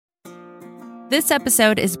This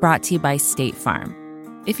episode is brought to you by State Farm.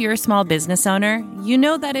 If you're a small business owner, you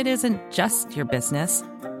know that it isn't just your business,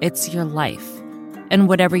 it's your life. And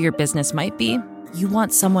whatever your business might be, you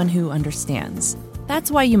want someone who understands. That's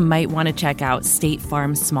why you might want to check out State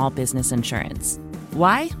Farm Small Business Insurance.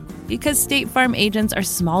 Why? Because State Farm agents are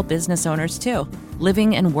small business owners too,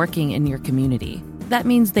 living and working in your community. That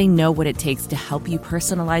means they know what it takes to help you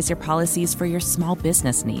personalize your policies for your small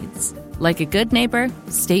business needs. Like a good neighbor,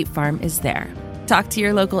 State Farm is there. Talk to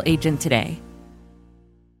your local agent today.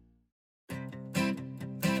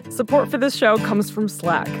 Support for this show comes from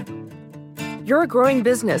Slack. You're a growing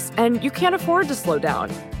business, and you can't afford to slow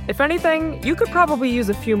down. If anything, you could probably use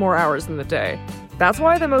a few more hours in the day. That's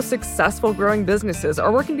why the most successful growing businesses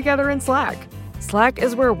are working together in Slack. Slack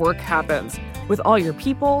is where work happens, with all your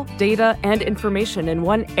people, data, and information in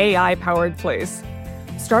one AI-powered place.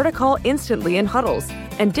 Start a call instantly in huddles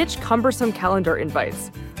and ditch cumbersome calendar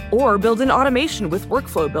invites. Or build an automation with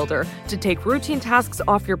Workflow Builder to take routine tasks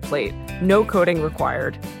off your plate. No coding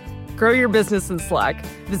required. Grow your business in Slack.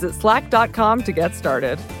 Visit slack.com to get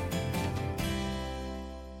started.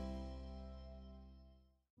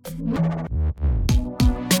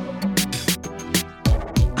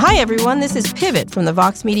 Hi, everyone. This is Pivot from the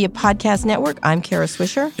Vox Media Podcast Network. I'm Kara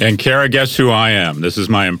Swisher. And Kara, guess who I am? This is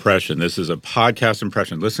my impression. This is a podcast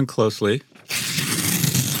impression. Listen closely.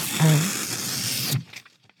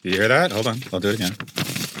 Do you hear that? Hold on. I'll do it again.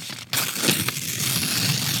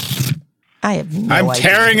 I have no I'm idea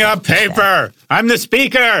tearing up paper. I'm the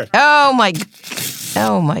speaker. Oh, my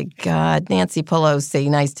God. Nancy Pelosi,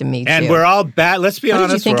 nice to meet you. And we're all, let's be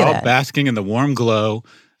honest, we're all that? basking in the warm glow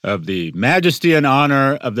of the majesty and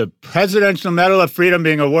honor of the Presidential Medal of Freedom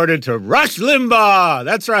being awarded to Rush Limbaugh.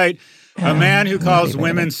 That's right. A man who calls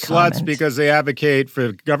women sluts because they advocate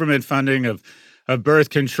for government funding of birth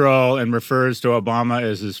control and refers to Obama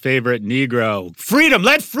as his favorite Negro. Freedom!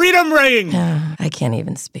 Let freedom ring! I can't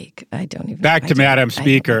even speak. Back to Madam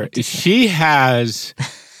Speaker. She has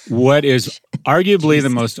what is arguably the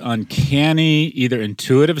most uncanny, either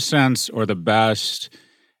intuitive sense or the best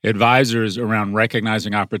advisors around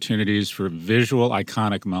recognizing opportunities for visual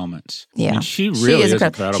iconic moments. Yeah. I mean, she really is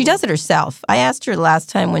incredible. She does it herself. I asked her last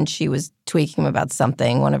time when she was tweaking about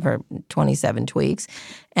something, one of her 27 tweaks,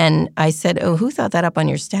 and I said, "Oh, who thought that up on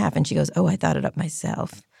your staff?" And she goes, "Oh, I thought it up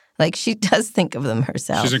myself." Like, she does think of them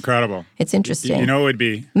herself. She's incredible. It's interesting. You know, it would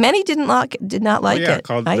be... Many did not like it.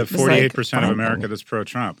 Called the 48% of America that's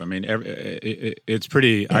pro-Trump. I mean, it's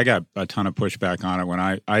pretty... Yeah. I got a ton of pushback on it when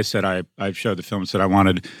I said I showed the film, said I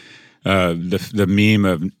wanted the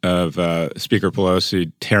meme of Speaker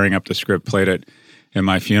Pelosi tearing up the script, played it in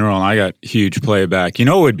my funeral, and I got huge playback. You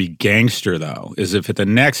know what would be gangster, though, is if at the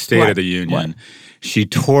next State of the Union... She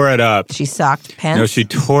tore it up. She socked Pence? No, she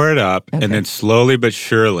tore it up, and then slowly but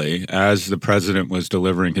surely, as the president was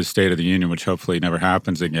delivering his State of the Union, which hopefully never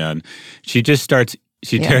happens again, she just tears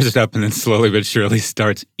it up and then slowly but surely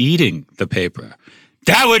starts eating the paper.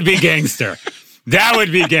 That would be gangster. That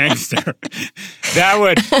would be gangster.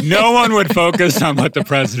 No one would focus on what the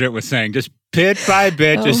president was saying. Just bit by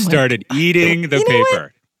bit, started eating the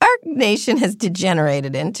paper. Our nation has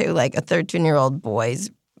degenerated into like a 13-year-old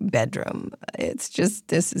boy's bedroom. This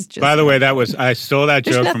is just... By the way, I stole that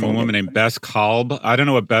joke from a woman named Bess Kalb. I don't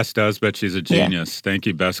know what Bess does, but she's a genius. Yeah. Thank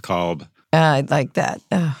you, Bess Kalb. I like that.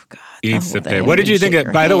 Oh, God. Eats the pig. What did you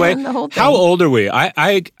think? By the way, how old are we?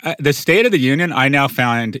 The State of the Union, I now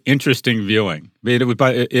found interesting viewing.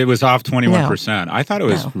 It was off 21%. I thought it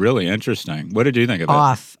was really interesting. What did you think of it?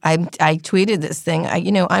 Off. I tweeted this thing.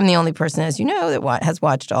 I'm the only person, as you know, that has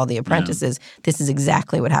watched all The Apprentices. Yeah. This is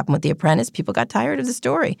exactly what happened with The Apprentice. People got tired of the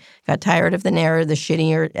story, got tired of the narrative,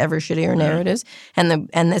 the ever shittier narratives, and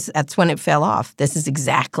that's when it fell off. This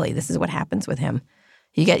is what happens with him.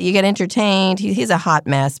 You get entertained. He's a hot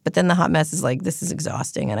mess, but then the hot mess is like, this is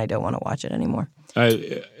exhausting, and I don't want to watch it anymore. Let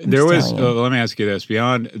me ask you this.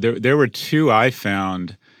 There were two I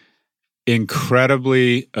found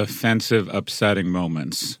incredibly offensive, upsetting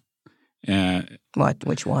moments.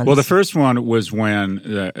 Which ones? Well, the first one was when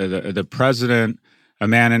the president, a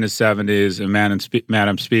man in his 70s,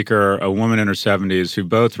 Madam Speaker, a woman in her 70s, who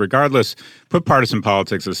both, regardless, put partisan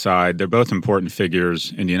politics aside, they're both important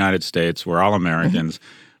figures in the United States. We're all Americans. Mm-hmm.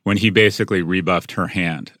 When he basically rebuffed her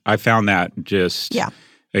hand, I found that just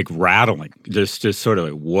like rattling, just sort of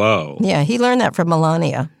like, whoa. Yeah, he learned that from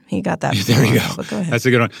Melania. He got that. There you go. Go ahead. That's a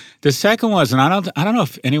good one. The second was, and I don't know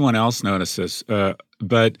if anyone else noticed this,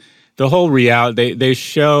 but the whole reality, they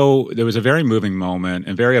show, there was a very moving moment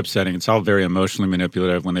and very upsetting. It's all very emotionally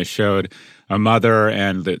manipulative when they showed a mother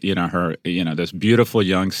and her this beautiful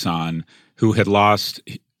young son who had lost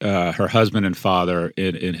her husband and father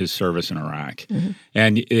in his service in Iraq.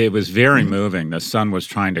 And it was very moving. The son was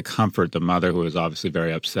trying to comfort the mother, who was obviously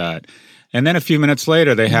very upset. And then a few minutes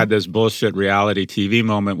later, they had this bullshit reality TV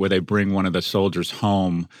moment where they bring one of the soldiers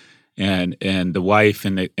home, and the wife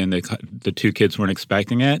and the two kids weren't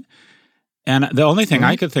expecting it. And the only thing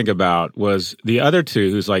I could think about was the other two,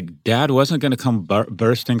 who's like, Dad wasn't going to come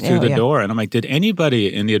bursting through the door. And I'm like, did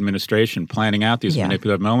anybody in the administration planning out these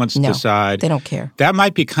manipulative moments decide they don't care? That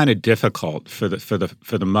might be kind of difficult for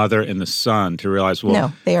the mother and the son to realize. Well,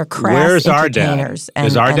 no, they are crass where's our entertainers. dad?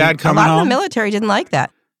 Is our dad coming home? A lot of the military didn't like that.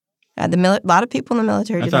 A lot of people in the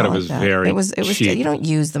military didn't like that. I thought it was very cheap. You don't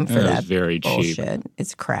use them for that. It was very bullshit. cheap.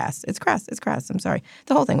 It's crass. It's crass. It's crass. I'm sorry.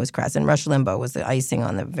 The whole thing was crass. And Rush Limbaugh was the icing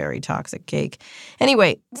on the very toxic cake.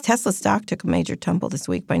 Anyway, Tesla stock took a major tumble this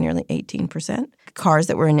week by nearly 18%. Cars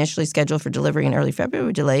that were initially scheduled for delivery in early February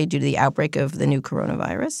were delayed due to the outbreak of the new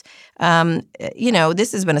coronavirus.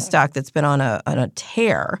 This has been a stock that's been on a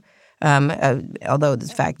tear. Although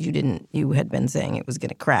the fact you had been saying it was going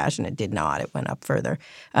to crash, and it did not. It went up further.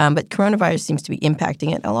 But coronavirus seems to be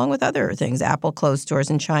impacting it, along with other things. Apple closed stores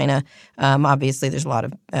in China. Obviously, there's a lot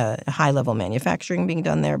of high-level manufacturing being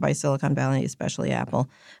done there by Silicon Valley, especially Apple.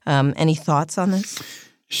 Any thoughts on this?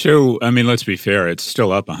 So, I mean, let's be fair. It's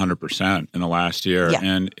still up 100% in the last year. Yeah,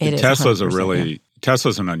 and Tesla's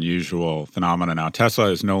Tesla's an unusual phenomenon now. Tesla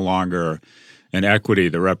is no longer an equity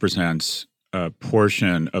that represents a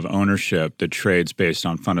portion of ownership that trades based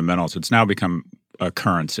on fundamentals. It's now become a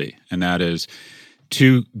currency, and that is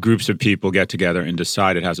two groups of people get together and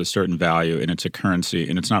decide it has a certain value, and it's a currency,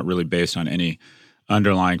 and it's not really based on any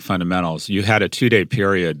underlying fundamentals. You had a 2-day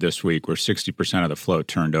period this week where 60% of the float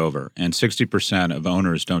turned over, and 60% of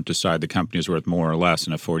owners don't decide the company is worth more or less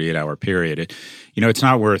in a 48-hour period. It's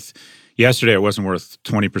not worth. Yesterday, it wasn't worth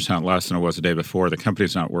 20% less than it was the day before. The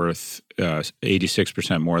company's not worth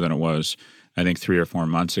 86% more than it was, I think, 3 or 4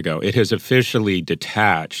 months ago. It has officially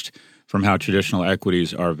detached from how traditional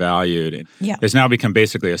equities are valued. Yeah. It's now become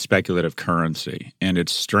basically a speculative currency. And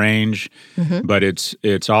it's strange, but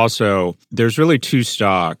it's also, there's really two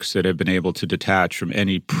stocks that have been able to detach from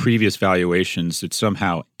any previous valuations that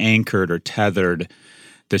somehow anchored or tethered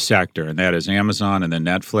the sector. And that is Amazon and then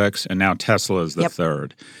Netflix. And now Tesla is the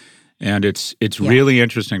third. And it's really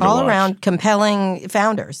interesting to watch. All around compelling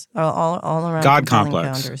founders. All around God compelling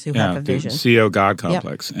complex. founders who have a vision. CEO God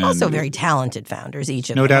complex. Yep. And also very talented founders, each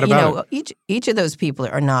of them. No doubt about it. Each of those people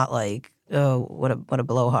are not like, oh, what a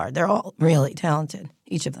blowhard. They're all really talented,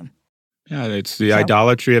 each of them. Yeah, it's the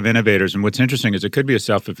idolatry of innovators. And what's interesting is it could be a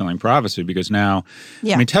self-fulfilling prophecy because now,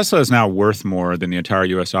 Tesla is now worth more than the entire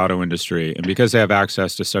U.S. auto industry. And because they have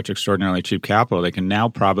access to such extraordinarily cheap capital, they can now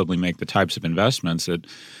probably make the types of investments that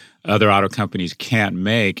other auto companies can't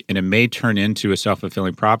make, and it may turn into a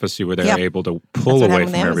self-fulfilling prophecy where they're able to pull away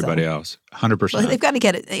from everybody else. 100%. Well, they've got to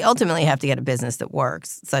get it. They ultimately have to get a business that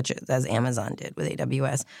works, such as Amazon did with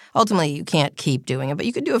AWS. Ultimately, you can't keep doing it, but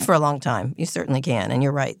you could do it for a long time. You certainly can. And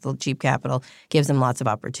you're right. The cheap capital gives them lots of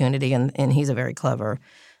opportunity, and he's a very clever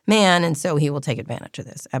man, and so he will take advantage of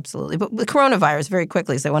this. Absolutely. But the coronavirus, very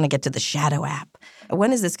quickly, so I want to get to the Shadow app.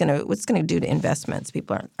 What's this going to do to investments?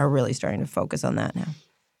 People are really starting to focus on that now.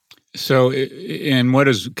 So, in what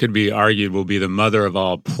could be argued will be the mother of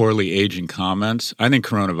all poorly aging comments, I think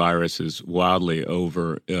coronavirus is wildly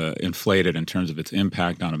inflated in terms of its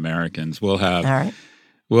impact on Americans. We'll have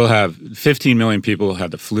 15 million people who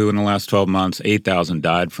had the flu in the last 12 months. 8,000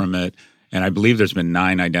 died from it, and I believe there's been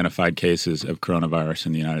 9 identified cases of coronavirus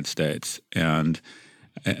in the United States. And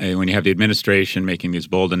when you have the administration making these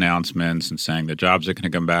bold announcements and saying the jobs are going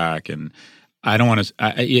to come back, and I don't want to.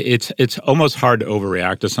 It's almost hard to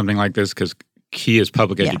overreact to something like this because key is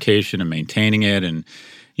public education and maintaining it, and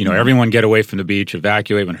everyone get away from the beach,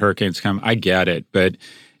 evacuate when hurricanes come. I get it, but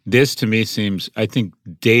this to me seems. I think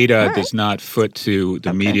data does not foot to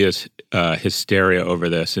the media's hysteria over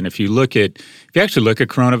this. And if you actually look at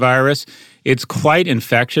coronavirus, it's quite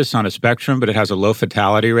infectious on a spectrum, but it has a low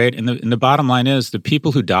fatality rate. And the bottom line is the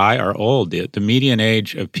people who die are old. The median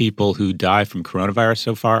age of people who die from coronavirus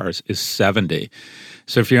so far is 70.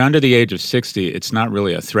 So if you're under the age of 60, it's not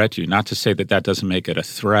really a threat to you. Not to say that doesn't make it a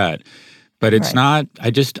threat, but it's not. I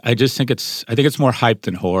think it's more hype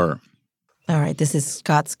than horror. All right, this is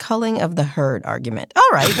Scott's culling of the herd argument. All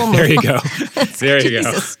right, we'll move there you on. go. There you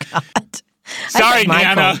Jesus, go. Scott. Sorry,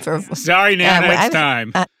 Nana. Sorry, Nana. Next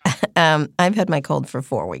time. I've had my cold for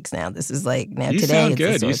 4 weeks now. This is like now you today. Sound it's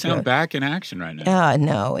good. A sore You sound throat. back in action right now.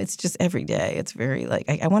 No, it's just every day. It's very like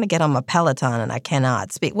I want to get on my Peloton and I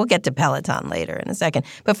cannot speak. We'll get to Peloton later in a second.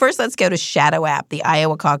 But first, let's go to Shadow App, the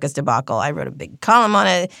Iowa caucus debacle. I wrote a big column on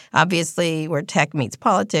it, obviously, where tech meets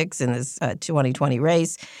politics in this 2020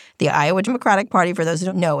 race. The Iowa Democratic Party, for those who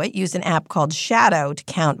don't know it, used an app called Shadow to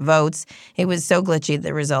count votes. It was so glitchy that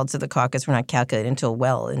the results of the caucus were not calculated until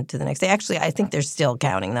well into the next day. Actually, I think they're still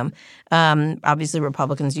counting them. Obviously,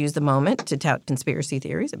 Republicans used the moment to tout conspiracy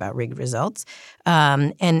theories about rigged results.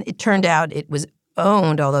 And it turned out it was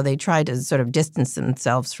owned, although they tried to sort of distance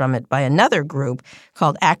themselves from it, by another group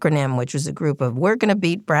called Acronym, which was a group of we're going to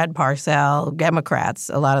beat Brad Parcell, Democrats,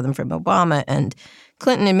 a lot of them from Obama and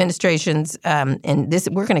Clinton administrations, and this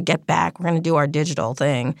we're going to get back. We're going to do our digital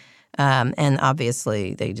thing. And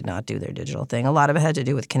obviously, they did not do their digital thing. A lot of it had to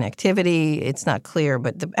do with connectivity. It's not clear,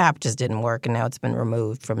 but the app just didn't work, and now it's been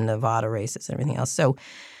removed from Nevada races and everything else. So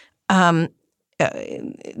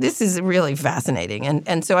this is really fascinating.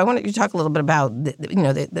 And so I wanted to talk a little bit about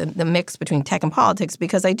the mix between tech and politics,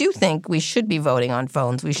 because I do think we should be voting on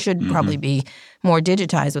phones. We should probably be more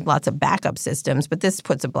digitized with lots of backup systems, but this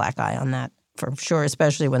puts a black eye on that for sure,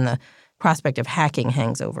 especially when the prospect of hacking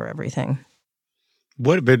hangs over everything.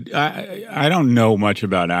 But I don't know much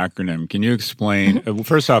about Acronym. Can you explain?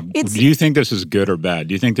 First off, do you think this is good or bad?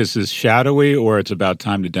 Do you think this is shadowy, or it's about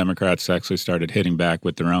time the Democrats actually started hitting back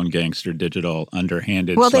with their own gangster digital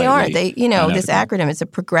underhanded? Well, they are. This Acronym is a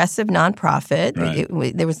progressive nonprofit.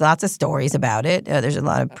 Right. There was lots of stories about it. There's a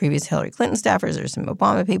lot of previous Hillary Clinton staffers. There's some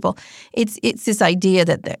Obama people. It's this idea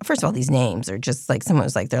that, first of all, these names are just like someone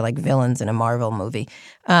was like they're like villains in a Marvel movie.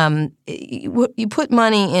 You put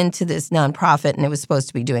money into this nonprofit, and it was supposed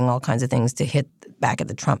to be doing all kinds of things to hit back at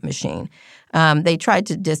the Trump machine. They tried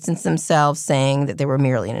to distance themselves, saying that they were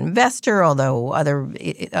merely an investor, although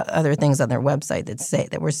other things on their website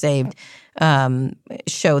that were saved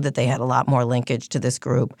showed that they had a lot more linkage to this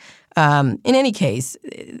group. In any case,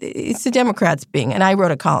 it's the Democrats and I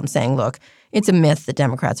wrote a column saying, look, it's a myth that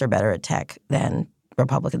Democrats are better at tech than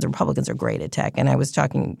Republicans. Republicans are great at tech. And I was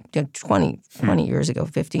talking 20 years ago,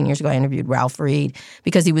 15 years ago, I interviewed Ralph Reed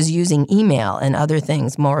because he was using email and other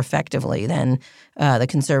things more effectively than the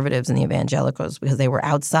conservatives and the evangelicals, because they were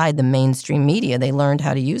outside the mainstream media. They learned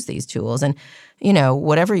how to use these tools. And,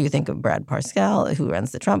 whatever you think of Brad Parcell, who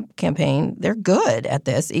runs the Trump campaign, they're good at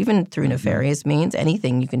this, even through nefarious means,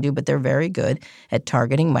 anything you can do. But they're very good at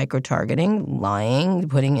targeting, micro-targeting, lying,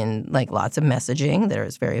 putting in lots of messaging that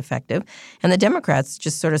is very effective. And the Democrats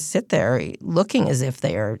just sort of sit there looking as if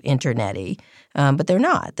they are internet-y, but they're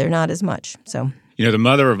not. They're not as much. So. The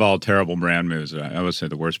mother of all terrible brand moves, I would say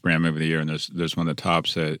the worst brand move of the year, and there's one that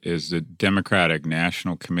tops it, is the Democratic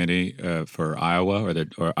National Committee for Iowa,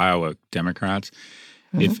 or Iowa Democrats.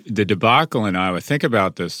 If the debacle in Iowa, think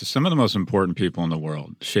about this, some of the most important people in the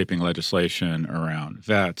world shaping legislation around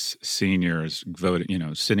vets, seniors,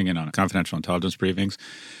 voting, sitting in on confidential intelligence briefings,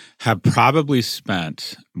 have probably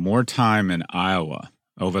spent more time in Iowa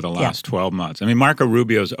over the last 12 months. I mean, Marco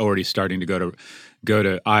Rubio's already starting to go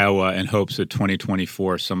to Iowa in hopes that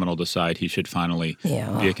 2024 someone will decide he should finally be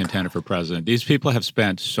a contender for president. These people have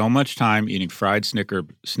spent so much time eating fried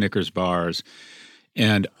Snickers bars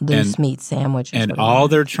and loose meat sandwiches. And all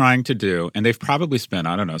they're trying to do, and they've probably spent,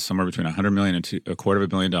 I don't know, somewhere between $100 million and $250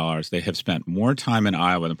 million. They have spent more time in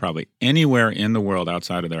Iowa than probably anywhere in the world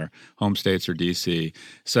outside of their home states or D.C.,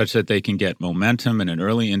 such that they can get momentum and an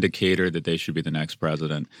early indicator that they should be the next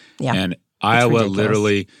president. Yeah. And Iowa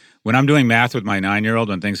literally, when I'm doing math with my 9-year-old,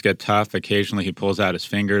 when things get tough, occasionally he pulls out his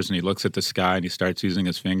fingers and he looks at the sky and he starts using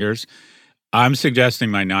his fingers. I'm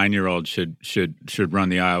suggesting my 9-year-old should run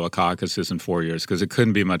the Iowa caucuses in 4 years, because it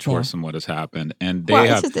couldn't be much worse than what has happened. And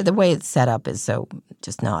it's just the way it's set up is so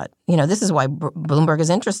just not. This is why Bloomberg is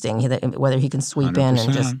interesting. Whether he can sweep in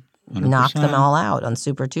and just 100%. Knock them all out on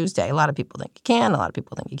Super Tuesday. A lot of people think he can. A lot of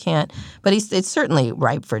people think he can't. But it's certainly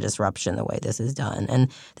ripe for disruption the way this is done. And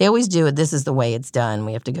they always do it. This is the way it's done.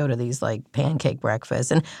 We have to go to these pancake breakfasts.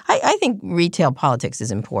 And I think retail politics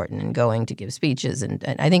is important, and going to give speeches. And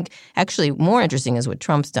I think actually more interesting is what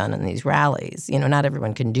Trump's done in these rallies. Not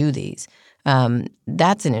everyone can do these.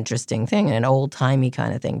 That's an interesting thing and an old-timey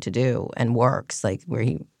kind of thing to do, and works, where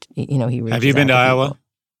he reaches Have you been to Iowa? People.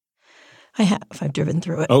 I have. I've driven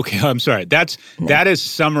through it. Okay, I'm sorry. That is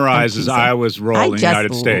summarizes Iowa's role in the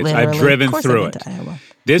United States. I've driven through it.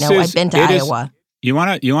 I've been to Iowa. You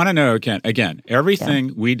want to know again,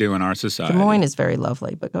 everything we do in our society. Des Moines is very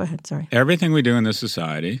lovely, but go ahead. Sorry. Everything we do in this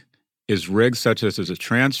society is rigged such as there's a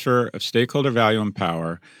transfer of stakeholder value and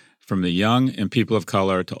power from the young and people of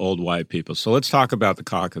color to old white people. So let's talk about the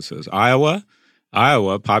caucuses. Iowa,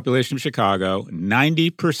 Iowa, population of Chicago,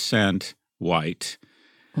 90% white,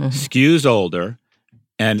 skews older,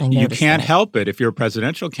 and you can't help it if you're a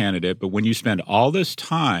presidential candidate, but when you spend all this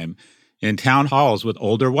time in town halls with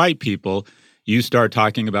older white people, you start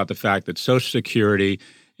talking about the fact that Social Security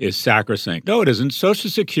is sacrosanct. No, it isn't. Social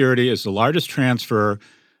Security is the largest transfer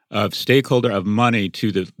of stakeholder of money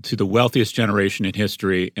to the wealthiest generation in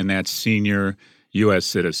history, and that's senior U.S.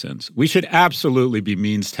 citizens. We should absolutely be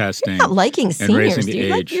means testing. You're not liking seniors. Raising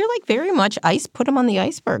the age. You're like very much put them on the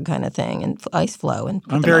iceberg kind of thing and ice flow. And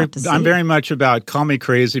I'm very much about call me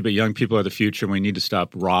crazy, but young people are the future. And we need to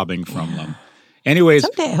stop robbing from them. Anyways,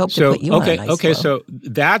 someday I hope to put you on an ice flow. So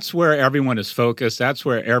that's where everyone is focused. That's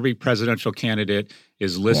where every presidential candidate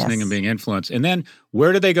is listening and being influenced. And then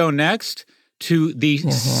where do they go next? To the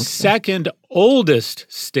second oldest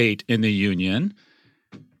state in the union,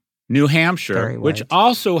 New Hampshire, which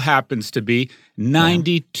also happens to be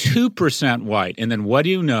 92% white. And then what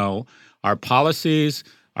do you know? Our policies,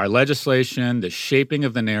 our legislation, the shaping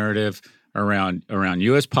of the narrative around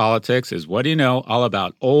U.S. politics is, what do you know? All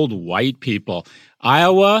about old white people.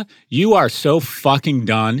 Iowa, you are so fucking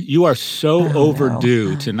done. You are so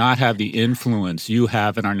overdue to not have the influence you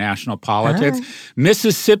have in our national politics.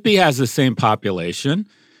 Mississippi has the same population.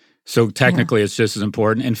 So technically, it's just as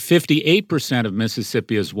important. And 58% of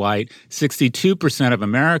Mississippi is white. 62% of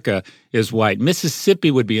America is white.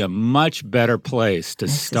 Mississippi would be a much better place to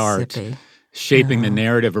start shaping the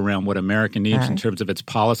narrative around what America needs in terms of its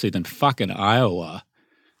policy than fucking Iowa.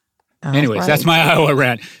 Anyways, that's my Iowa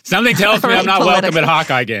rant. Something tells me I'm not welcome at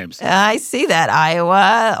Hawkeye games. I see that.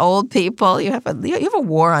 Iowa, old people. You have a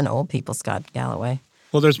war on old people, Scott Galloway.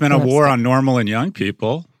 Well, there's been a war on normal and young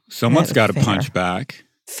people. Someone's got to punch back.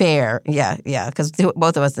 Fair. Yeah, because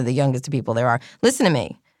both of us are the youngest people there are. Listen to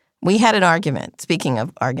me. We had an argument. Speaking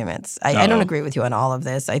of arguments, I don't agree with you on all of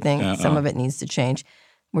this. I think some of it needs to change.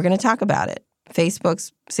 We're going to talk about it.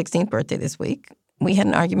 Facebook's 16th birthday this week. We had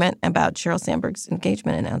an argument about Sheryl Sandberg's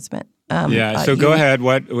engagement announcement. So go ahead.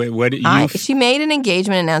 What she made an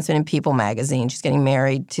engagement announcement in People magazine. She's getting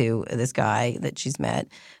married to this guy that she's met.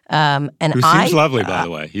 Who seems lovely, by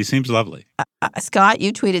the way. He seems lovely. Scott,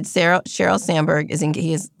 you tweeted Sheryl Sandberg is engaged.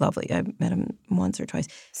 He is lovely. I've met him once or twice.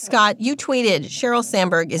 Scott, you tweeted Sheryl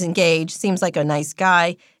Sandberg is engaged. Seems like a nice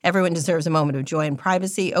guy. Everyone deserves a moment of joy and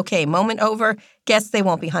privacy. Okay, moment over. Guess they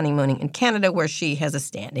won't be honeymooning in Canada where she has a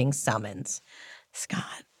standing summons. Scott,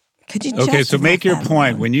 could you just make your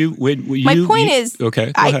point. My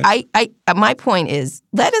point is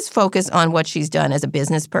let us focus on what she's done as a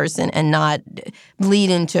business person and not lead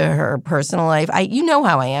into her personal life. You know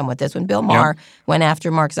how I am with this. When Bill Maher went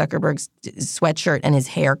after Mark Zuckerberg's sweatshirt and his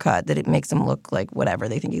haircut, that it makes him look like whatever.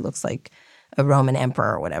 They think he looks like a Roman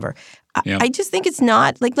emperor or whatever. I just think it's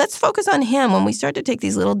not – let's focus on him. When we start to take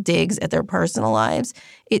these little digs at their personal lives,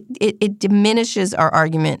 it diminishes our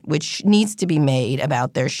argument, which needs to be made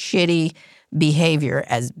about their shitty behavior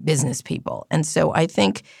as business people. And so I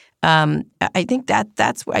think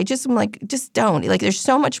that's – I just am like, just don't. Like, there's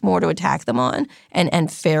so much more to attack them on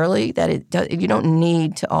and fairly that you don't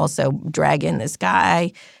need to also drag in this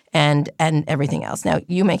guy and everything else. Now,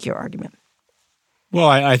 you make your argument. Well,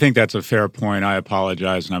 I think that's a fair point. I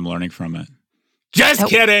apologize, and I'm learning from it. Just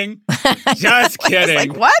kidding. Just kidding.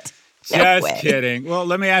 Like, what? Just kidding. Well,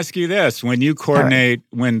 let me ask you this. When you coordinate,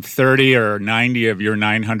 when 30 or 90 of your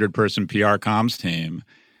 900-person PR comms team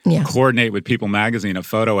coordinate with People magazine a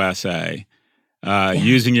photo essay,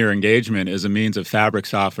 using your engagement as a means of fabric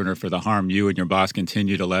softener for the harm you and your boss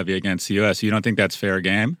continue to levy against the U.S., you don't think that's fair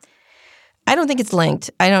game? I don't think it's linked.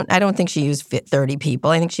 I don't think she used 30 people.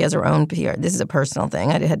 I think she has her own PR. This is a personal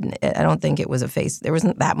thing. I don't think it was there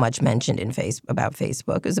wasn't that much mentioned about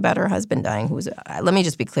Facebook. It was about her husband dying, who was let me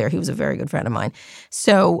just be clear, he was a very good friend of mine.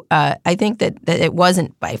 So I think that it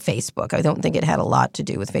wasn't by Facebook. I don't think it had a lot to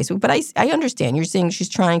do with Facebook. But I understand. You're saying she's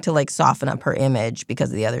trying to soften up her image because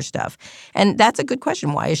of the other stuff. And that's a good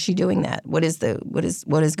question. Why is she doing that? What is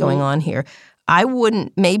going on here? I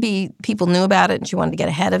wouldn't. Maybe people knew about it and she wanted to get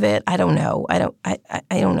ahead of it. I don't know. I don't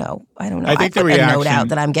know. I think put a note out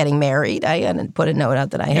that I'm getting married. I hadn't put a note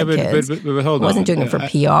out that I had kids. But hold on. I wasn't doing it for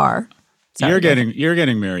PR. Sorry, you're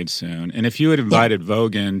getting married soon, and if you had invited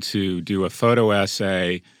Vogue in to do a photo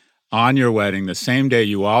essay on your wedding the same day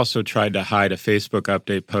you also tried to hide a Facebook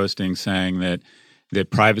update posting saying that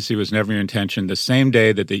privacy was never your intention, the same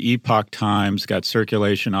day that the Epoch Times got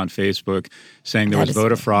circulation on Facebook saying there was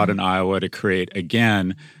voter fraud in Iowa to create,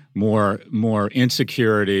 again, more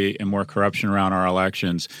insecurity and more corruption around our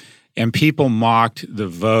elections. and people mocked the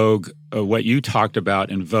Vogue, what you talked about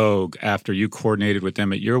in Vogue after you coordinated with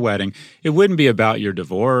them at your wedding, it wouldn't be about your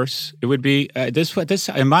divorce. It would be this.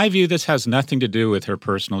 In my view, this has nothing to do with her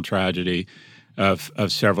personal tragedy of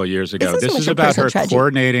several years ago. This is about her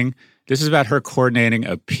coordinating. This is about her coordinating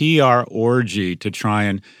a PR orgy to try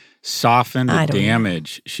and soften the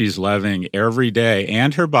damage she's levying every day.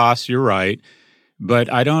 And her boss, you're right. But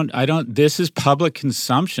this is public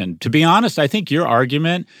consumption. To be honest, I think your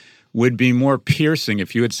argument would be more piercing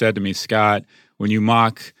if you had said to me, Scott, when you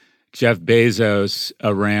mock Jeff Bezos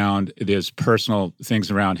around his personal things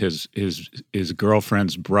around his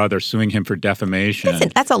girlfriend's brother suing him for defamation.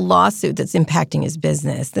 Listen, that's a lawsuit that's impacting his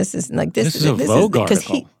business. This is a Vogue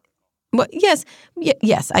article. Well, yes,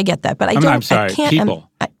 I get that, but I'm sorry,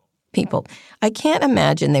 people. I can't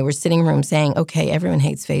imagine they were sitting in a room saying, okay, everyone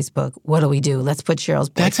hates Facebook. What do we do? Let's put Cheryl's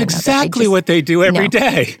boyfriend That's exactly what they do every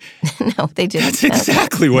day. No, they didn't. That's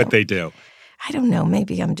exactly what they do. I don't know.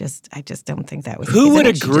 Maybe I just don't think that was. Who would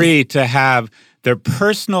agree to have their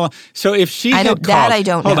personal? So if she I don't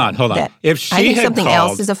know. Hold on. If she I think had something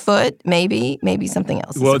called, else is afoot, maybe something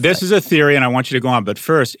else. Well, this is a theory, and I want you to go on. But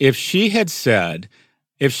first, if she had said,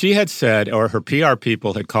 or her PR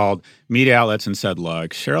people had called media outlets and said,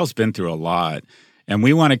 look, Cheryl's been through a lot, and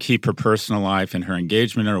we want to keep her personal life and her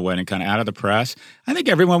engagement and her wedding kind of out of the press, I think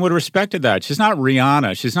everyone would have respected that. She's not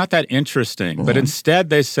Rihanna. She's not that interesting. Yeah. But instead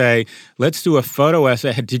they say, let's do a photo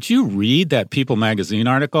essay. Did you read that People magazine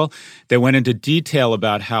article? They went into detail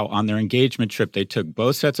about how on their engagement trip they took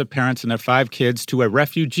both sets of parents and their 5 kids to a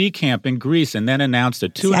refugee camp in Greece and then announced a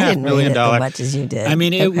 $2.5 million. As much as you did. I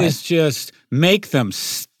mean, it was just... Make them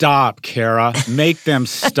stop, Kara. Make them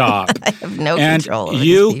stop. I have no control over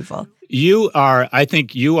these people. I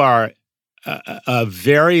think you are a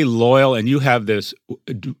very loyal, and you have this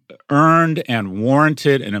earned and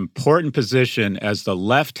warranted and important position as the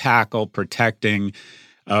left tackle protecting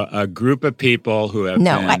a group of people who have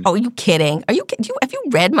are you kidding? Have you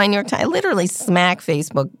read my New York Times? I literally smack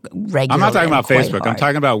Facebook regularly. I'm not talking about Facebook. Hard. I'm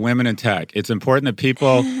talking about women in tech. It's important that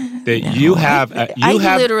people you have a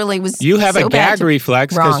gag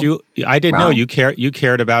reflex because I didn't know you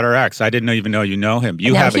cared about her ex. I didn't even know you know him.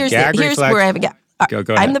 You have a gag reflex. Here's where I have a gag. Go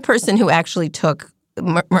ahead. I'm the person who actually took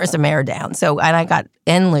Marissa Mayer down. And I got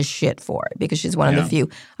endless shit for it because she's one of the few.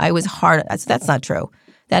 I was hard. That's not true.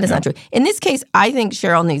 That is not true. In this case, I think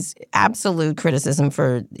Cheryl needs absolute criticism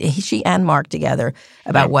for she and Mark together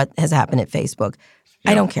about what has happened at Facebook.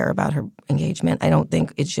 I don't care about her engagement. I don't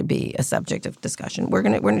think it should be a subject of discussion. We're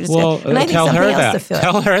gonna just and I think tell something her else that. to fill.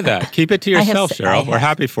 Tell her that. Keep it to yourself, Cheryl. We're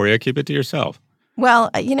happy for you. Keep it to yourself. Well,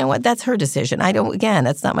 you know what? That's her decision. Again,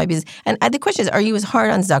 that's not my business. And the question is, are you as hard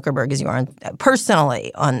on Zuckerberg as you are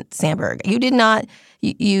personally on Sandberg? You did not.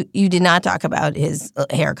 You did not talk about his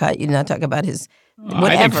haircut. You did not talk about his.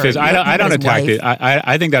 Whatever. I don't attack it.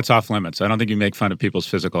 I think that's off limits. I don't think you make fun of people's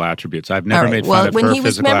physical attributes. I've never made fun of her physical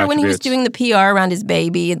attributes. Remember when he was doing the PR around his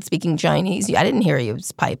baby and speaking Chinese? I didn't hear you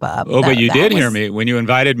pipe up. Oh, but you did hear me. When you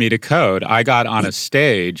invited me to Code, I got on a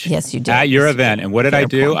stage yes, you did. At your event. And what did I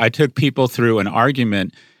do? I took people through an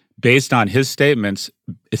argument based on his statements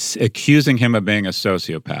accusing him of being a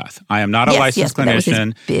sociopath. I am not a licensed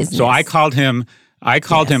clinician. So I called him... I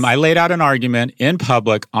laid out an argument in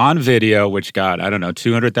public on video, which got,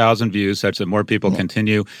 200,000 views, such that more people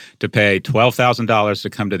continue to pay $12,000 to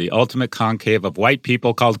come to the ultimate conclave of white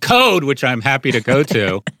people called Code, which I'm happy to go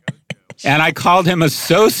to. And I called him a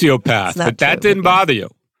sociopath, but that didn't bother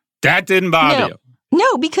you. That didn't bother you.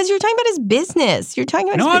 No, because you're talking about his business. You're talking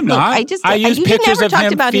about his business. No, I'm not. I use pictures of him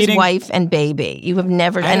talked about feeding... his wife and baby. You have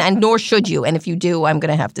never, and nor should you. And if you do, I'm going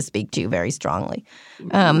to have to speak to you very strongly.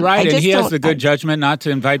 Right, and he has the good judgment not to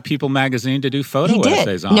invite People magazine to do photo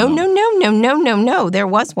essays on him. No. There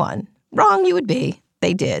was one. Wrong you would be.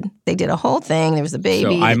 They did. They did a whole thing. There was a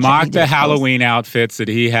baby. So I mocked the Halloween outfits that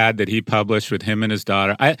he published with him and his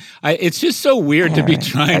daughter. It's just so weird to be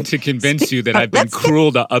trying to convince you that I've been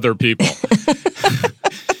cruel to other people.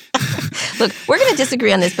 Look, we're going to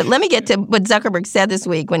disagree on this, but let me get to what Zuckerberg said this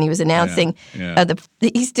week when he was announcing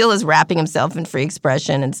he still is wrapping himself in free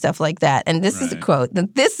expression and stuff like that. And this is a quote.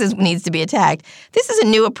 Needs to be attacked. This is a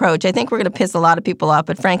new approach. I think we're going to piss a lot of people off,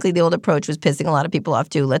 but frankly, the old approach was pissing a lot of people off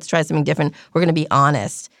too. Let's try something different. We're going to be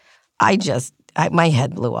honest. My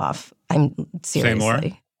head blew off. I'm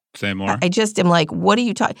seriously. Say more. I just am like, what are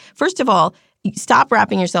you talking? First of all, stop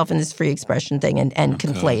wrapping yourself in this free expression thing and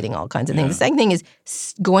conflating all kinds of things. The second thing is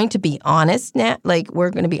going to be honest now. Like,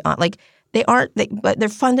 we're going to be like they aren't, but they're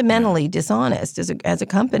fundamentally dishonest as a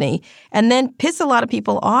company. And then piss a lot of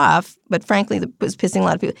people off, but frankly, was pissing a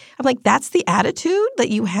lot of people. I'm like, that's the attitude that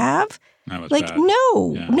you have? Like, bad.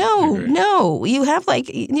 no. You have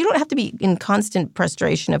you don't have to be in constant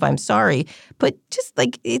frustration of I'm sorry, but just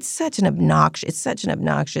it's such an obnoxious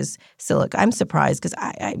silic. I'm surprised because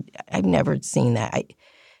I've never seen that.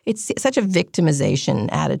 It's such a victimization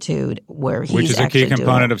attitude where he's which is a key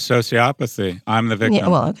component of sociopathy. I'm the victim. Yeah,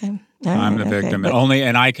 well, okay. I'm the victim.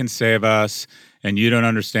 And I can save us, and you don't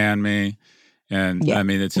understand me. And I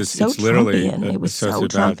mean, it's literally Trumpian. It was so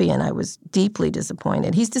Trumpian. I was deeply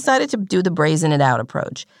disappointed. He's decided to do the brazen it out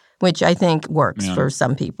approach, which I think works for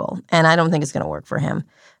some people. And I don't think it's going to work for him.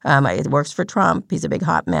 It works for Trump. He's a big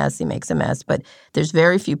hot mess. He makes a mess. But there's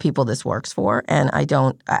very few people this works for. And I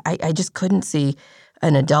just couldn't see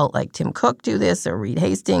an adult like Tim Cook do this, or Reed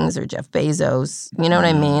Hastings, or Jeff Bezos. You know what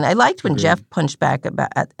I mean? I liked when Jeff punched back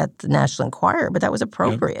at the National Enquirer, but that was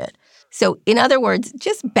appropriate. Yep. So, in other words,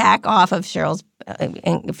 just back off of Cheryl's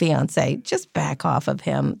fiance. Just back off of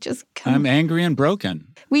him. I'm angry and broken.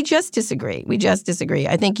 We just disagree.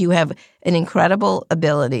 I think you have an incredible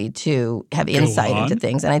ability to have insight into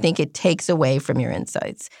things, and I think it takes away from your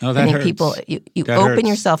insights. Oh, that I think hurts. people, you open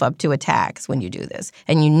yourself up to attacks when you do this,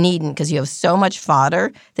 and you needn't because you have so much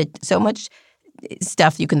fodder, so much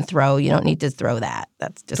stuff you can throw. You don't need to throw that.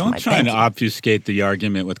 That's just Don't try to obfuscate the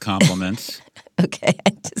argument with compliments. Okay,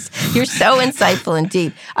 you're so insightful and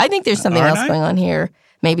deep. I think there's something else going on here.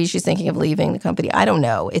 Maybe she's thinking of leaving the company. I don't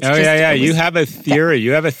know. You have a theory.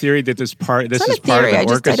 You have a theory that this is part of an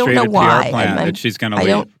orchestrated PR plan that she's going to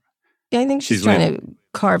leave. I think she's trying to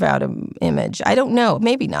carve out an image. I don't know.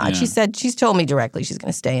 Maybe not. Yeah. She's told me directly she's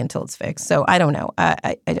going to stay until it's fixed. So I don't know.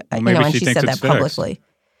 And she said that publicly.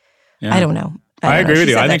 Yeah. I don't know. I agree with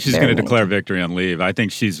you. I think she's going to declare victory and leave. I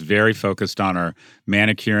think she's very focused on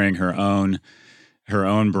manicuring her own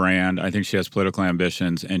brand. I think she has political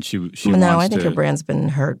ambitions, and she wants to... No, I think her brand's been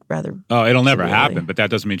hurt rather... Oh, it'll never happen, but that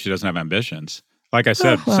doesn't mean she doesn't have ambitions. Like I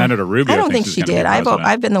said, Senator Rubio. I don't think she did.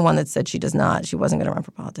 I've been the one that said she does not. She wasn't going to run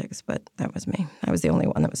for politics, but that was me. I was the only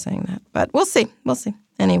one that was saying that. But we'll see.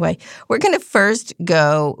 Anyway, we're going to first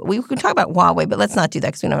go. We can talk about Huawei, but let's not do that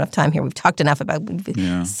because we don't have enough time here. We've talked enough about.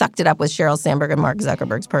 We've sucked it up with Sheryl Sandberg and Mark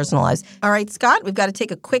Zuckerberg's personal lives. All right, Scott, we've got to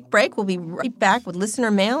take a quick break. We'll be right back with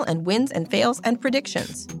listener mail and wins and fails and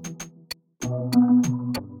predictions.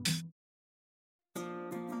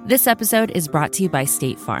 This episode is brought to you by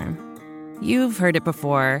State Farm. You've heard it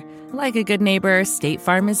before. Like a good neighbor, State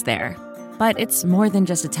Farm is there. But it's more than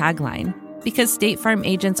just a tagline, because State Farm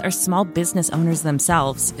agents are small business owners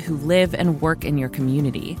themselves who live and work in your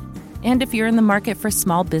community. And if you're in the market for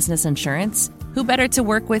small business insurance, who better to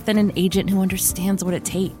work with than an agent who understands what it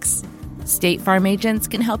takes? State Farm agents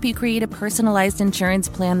can help you create a personalized insurance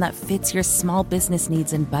plan that fits your small business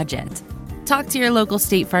needs and budget. Talk to your local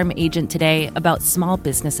State Farm agent today about small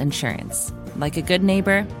business insurance. Like a good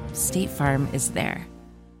neighbor, State Farm is there.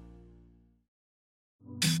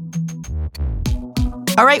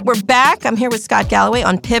 All right, we're back. I'm here with Scott Galloway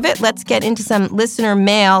on Pivot. Let's get into some listener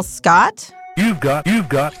mail. Scott? You've got.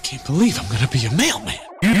 I can't believe I'm going to be a mailman.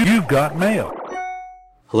 You've got mail.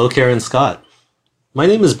 Hello, Karen and Scott. My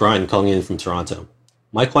name is Brian, calling in from Toronto.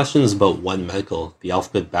 My question is about One Medical, the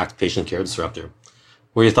Alphabet-backed patient care disruptor.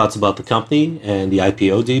 What are your thoughts about the company and the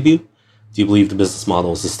IPO debut? Do you believe the business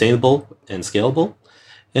model is sustainable and scalable?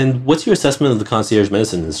 And what's your assessment of the concierge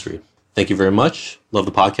medicine industry? Thank you very much. Love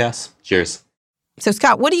the podcast. Cheers. So,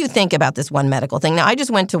 Scott, what do you think about this One Medical thing? Now, I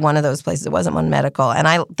just went to one of those places. It wasn't One Medical, and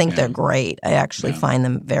I think they're great. I actually find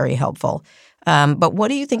them very helpful. But what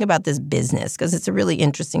do you think about this business? Because it's a really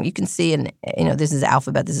interesting. You can see, this is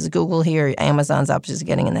Alphabet, this is Google here. Amazon's obviously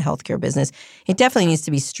getting in the healthcare business. It definitely needs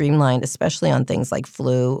to be streamlined, especially on things like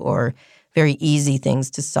flu or very easy things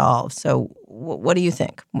to solve. So, what do you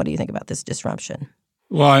think? What do you think about this disruption?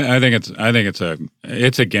 Well, I think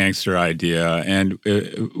it's a gangster idea, and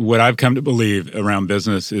what I've come to believe around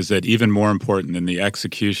business is that even more important than the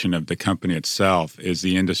execution of the company itself is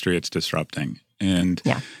the industry it's disrupting. And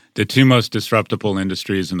the two most disruptible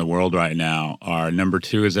industries in the world right now are, number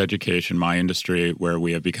 2 is education, my industry, where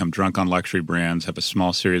we have become drunk on luxury brands, have a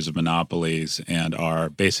small series of monopolies, and are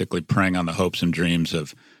basically preying on the hopes and dreams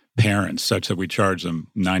of parents, such that we charge them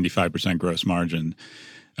 95% gross margin.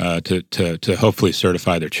 To hopefully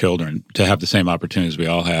certify their children to have the same opportunities we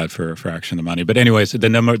all had for a fraction of the money. But anyways, the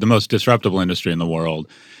most disruptible industry in the world,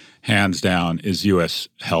 hands down, is U.S.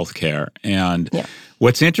 healthcare. And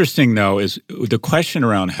what's interesting, though, is the question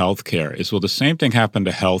around healthcare is, will the same thing happen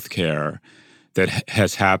to healthcare that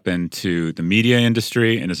has happened to the media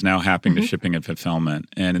industry and is now happening to shipping and fulfillment?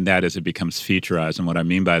 And that is, it becomes featureized. And what I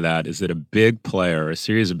mean by that is that a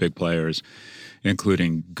series of big players,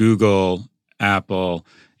 including Google, Apple,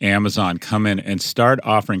 Amazon come in and start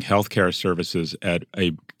offering healthcare services at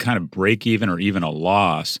a kind of break even or even a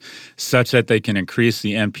loss, such that they can increase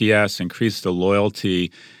the NPS, increase the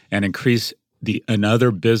loyalty, and increase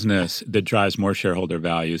another business that drives more shareholder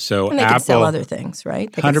value. So and they Apple can sell other things,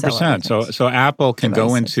 right? 100%. So Apple can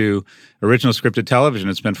go into original scripted television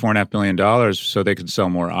and spend $4.5 billion so they can sell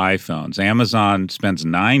more iPhones. Amazon spends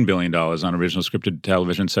 $9 billion on original scripted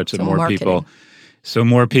television, such that more people. So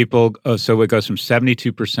it goes from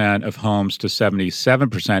 72% of homes to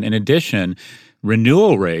 77%. In addition,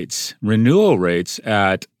 renewal rates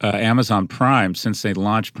at Amazon Prime since they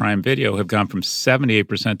launched Prime Video have gone from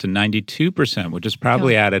 78% to 92%, which has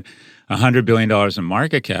probably added $100 billion in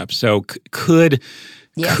market cap. So could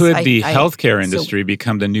the healthcare industry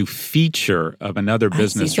become the new feature of another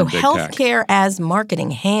business? So healthcare as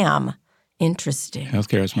marketing ham. Interesting.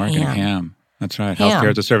 Healthcare as marketing ham. That's right.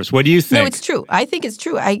 Healthcare as a service. What do you think? No, it's true. I think it's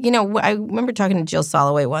true. I remember talking to Jill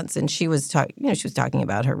Soloway once, and she was talking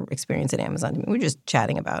about her experience at Amazon. We were just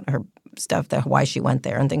chatting about her stuff, why she went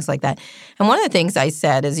there and things like that. And one of the things I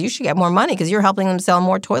said is, you should get more money because you're helping them sell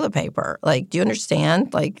more toilet paper. Like, do you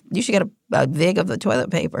understand? Like, you should get a vig of the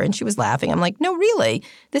toilet paper. And she was laughing. I'm like, no, really,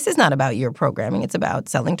 this is not about your programming. It's about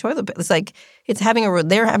selling toilet paper. It's like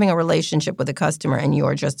they're having a relationship with the customer, and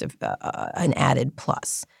you're just an added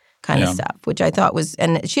plus kind of stuff, which I thought was,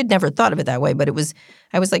 and she had never thought of it that way, but I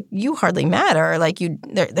was like, you hardly matter. Like,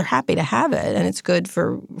 they're happy to have it, and it's good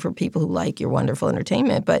for people who like your wonderful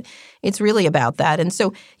entertainment. But it's really about that. And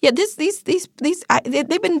so, they've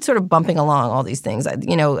been sort of bumping along all these things.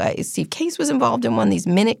 Steve Case was involved in one of these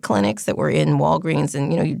minute clinics that were in Walgreens,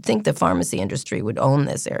 and you'd think the pharmacy industry would own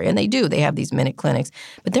this area, and they do. They have these minute clinics,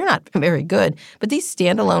 but they're not very good. But these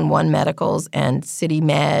standalone One Medicals and City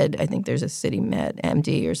Med, I think there's a City Med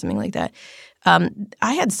MD or something like that.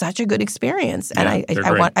 I had such a good experience, and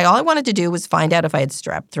all I wanted to do was find out if I had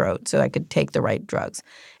strep throat so I could take the right drugs.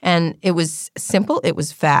 And it was simple, it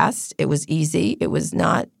was fast, it was easy, it was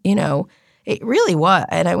not, it really was.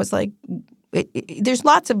 And I was like, there's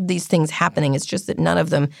lots of these things happening. It's just that none of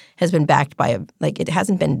them has been backed by it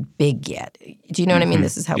hasn't been big yet. Do you know what I mean?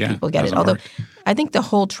 This is how people get it. Although I think the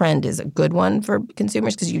whole trend is a good one for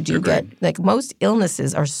consumers because you do get, like, most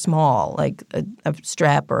illnesses are small, like a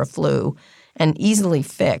strep or a flu, and easily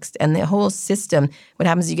fixed. And the whole system, what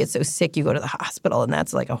happens is you get so sick, you go to the hospital, and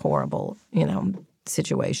that's like a horrible,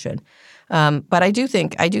 situation. But I do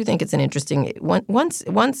think it's an interesting once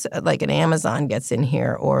like an Amazon gets in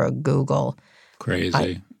here or a Google.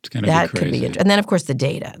 Crazy. It's going to be crazy. That could be interesting. And then, of course, the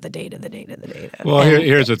data. Well,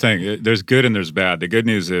 here's the thing. There's good and there's bad. The good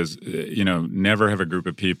news is, never have a group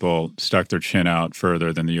of people stuck their chin out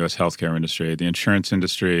further than the U.S. healthcare industry, the insurance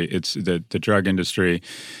industry, it's the drug industry.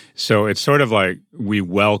 So it's sort of like we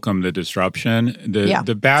welcome the disruption.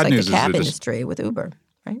 The bad news is the cab industry with Uber.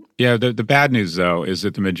 Right? Yeah, the bad news, though, is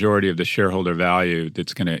that the majority of the shareholder value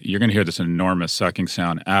you're going to hear this enormous sucking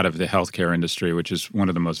sound out of the healthcare industry, which is one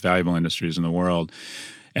of the most valuable industries in the world.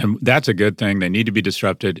 And that's a good thing. They need to be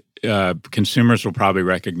disrupted. Consumers will probably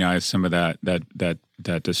recognize some of that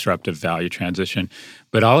disruptive value transition.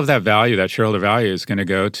 But all of that value, that shareholder value, is going to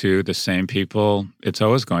go to the same people it's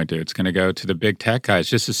always going to. It's going to go to the big tech guys.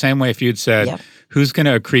 Just the same way if you'd said, who's going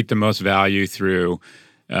to accrete the most value through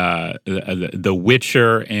The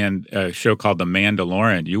Witcher and a show called The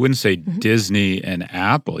Mandalorian, you wouldn't say Disney and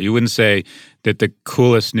Apple. You wouldn't say that the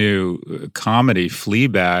coolest new comedy,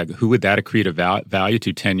 Fleabag, who would that accrete a value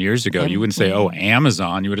to 10 years ago? You wouldn't say,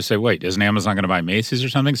 Amazon. You would have said, wait, isn't Amazon going to buy Macy's or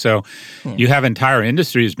something? So you have entire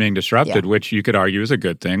industries being disrupted, which you could argue is a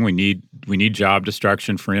good thing. We need job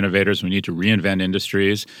destruction for innovators. We need to reinvent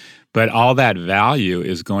industries. But all that value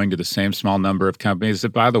is going to the same small number of companies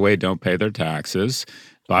that, by the way, don't pay their taxes,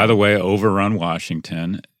 by the way, overrun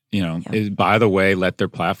Washington, by the way, let their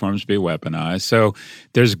platforms be weaponized. So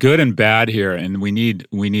there's good and bad here, and we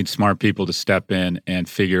need smart people to step in and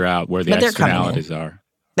figure out where the externalities are.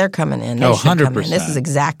 They're coming in. 100%. This is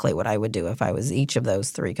exactly what I would do if I was each of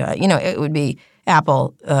those three guys. It would be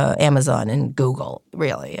Apple, Amazon, and Google,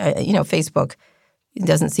 really. Facebook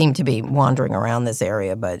doesn't seem to be wandering around this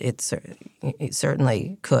area, but it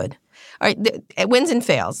certainly could. All right, wins and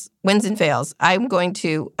fails. I'm going to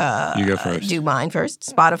you go first. Do mine first.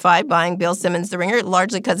 Spotify buying Bill Simmons The Ringer,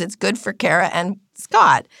 largely because it's good for Kara and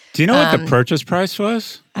Scott. Do you know what the purchase price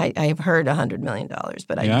was? I've heard $100 million,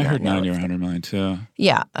 but I heard 90 or 100 million too.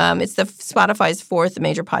 Yeah, it's the Spotify's fourth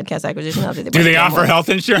major podcast acquisition. Do they offer health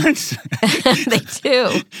insurance? They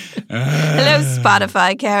do. Hello,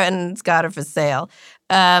 Spotify. Kara and Scott are for sale.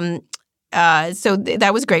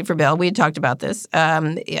 that was great for Bill. We had talked about this. I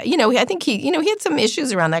think he had some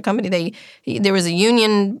issues around that company. There was a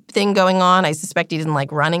union thing going on. I suspect he didn't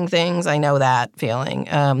like running things. I know that feeling.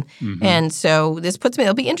 And so this puts me.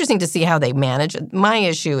 It'll be interesting to see how they manage. My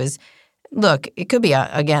issue is, look, it could be, a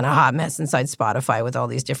hot mess inside Spotify with all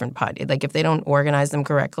these different like if they don't organize them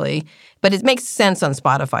correctly. But it makes sense on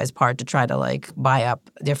Spotify's part to try to like buy up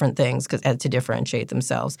different things to differentiate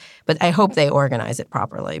themselves. But I hope they organize it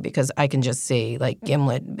properly because I can just see like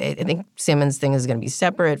Gimlet. I think Simmons' thing is going to be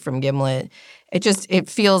separate from Gimlet. It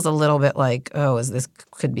feels a little bit like, this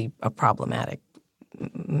could be a problematic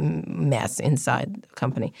mess inside the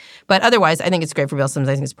company. But otherwise, I think it's great for Bill Simmons.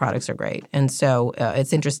 I think his products are great. And so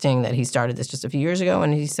it's interesting that he started this just a few years ago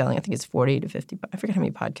and he's selling, I think it's 40 to 50. I forget how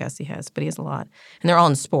many podcasts he has, but he has a lot. And they're all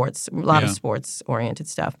in sports, a lot of sports-oriented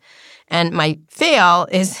stuff. And my fail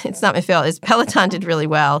it's not my fail, is Peloton did really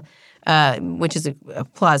well, which is a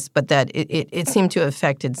plus, but that it seemed to have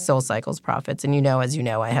affected SoulCycle's profits. And as you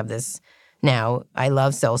know, I have this now. I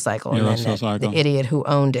love SoulCycle. You love SoulCycle. The idiot who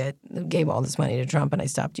owned it gave all this money to Trump, and I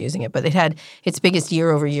stopped using it. But it had its biggest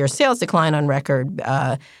year-over-year sales decline on record,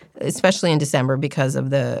 especially in December because of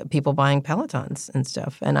the people buying Pelotons and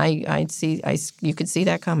stuff. And you could see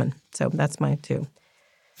that coming. So that's my two.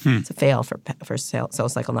 It's a fail for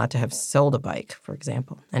SoulCycle not to have sold a bike, for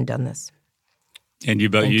example, and done this. And you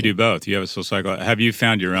do both. You have a SoulCycle. Have you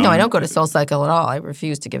found your own? No, I don't go to SoulCycle at all. I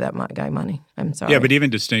refuse to give that guy money. I'm sorry. Yeah, but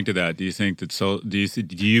even distinct to that, do you think that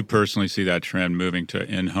do you personally see that trend moving to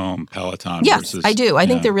in-home Peloton? Yes, versus, I do. I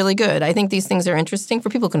think they're really good. I think these things are interesting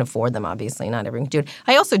for people who can afford them. Obviously, not everyone can do it.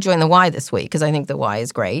 I also joined the Y this week because I think the Y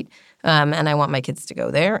is great, and I want my kids to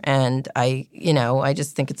go there. And I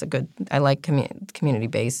just think it's a good. I like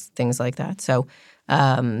community-based things like that. So.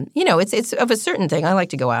 It's of a certain thing. I like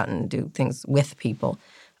to go out and do things with people.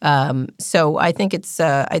 So I think it's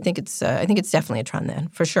definitely a trend then,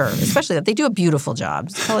 for sure. Especially that they do a beautiful job.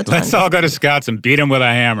 Peloton. Let's all go to Scott's and beat him with a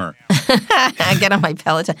hammer. I get on my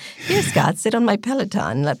Peloton. Here, Scott, sit on my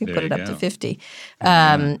Peloton. Let me put it up to 50.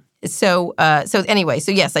 So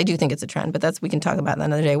yes, I do think it's a trend, but we can talk about that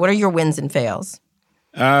another day. What are your wins and fails?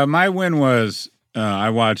 My win was.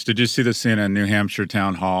 Did you see the scene in New Hampshire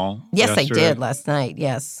Town Hall? Yes, yesterday? I did last night,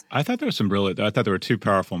 yes. I thought there were two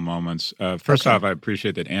powerful moments. First off, I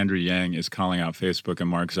appreciate that Andrew Yang is calling out Facebook and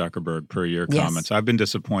Mark Zuckerberg per your comments. I've been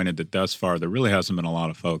disappointed that thus far there really hasn't been a lot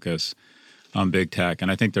of focus on big tech.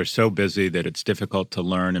 And I think they're so busy that it's difficult to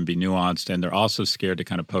learn and be nuanced. And they're also scared to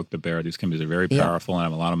kind of poke the bear. These companies are very powerful and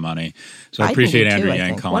have a lot of money. So I appreciate Andrew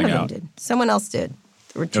Yang calling out. One of them did. Someone else did.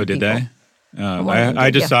 There were two did people. They?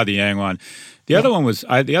 I just saw the Yang one. The other one was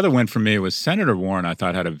the other win for me was Senator Warren. I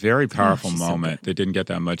thought had a very powerful moment that didn't get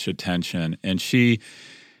that much attention, and she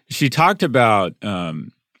talked about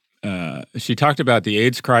the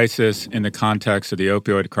AIDS crisis in the context of the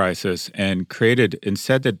opioid crisis, and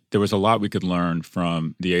said that there was a lot we could learn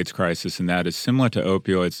from the AIDS crisis, and that is similar to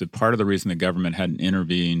opioids. That part of the reason the government hadn't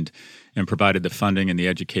intervened and provided the funding and the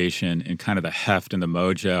education and kind of the heft and the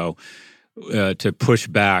mojo. To push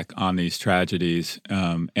back on these tragedies.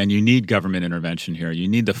 And you need government intervention here. You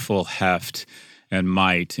need the full heft and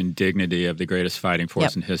might and dignity of the greatest fighting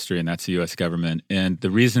force in history, and that's the U.S. government. And the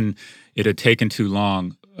reason it had taken too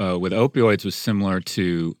long with opioids was similar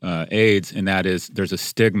to AIDS, and that is there's a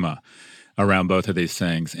stigma around both of these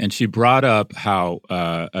things. And she brought up how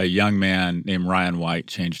a young man named Ryan White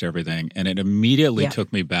changed everything, and it immediately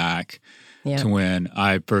took me back to when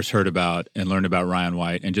I first heard about and learned about Ryan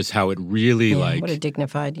White and just how it really what a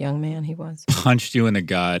dignified young man he was. Punched you in the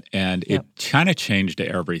gut, and it kind of changed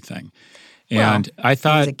everything. And I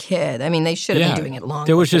thought, he was a kid. I mean, they should have been doing it long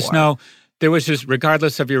There was before. just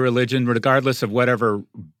regardless of your religion, regardless of whatever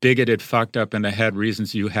bigoted, fucked up in the head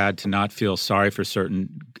reasons you had to not feel sorry for certain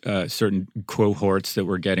cohorts that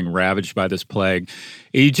were getting ravaged by this plague,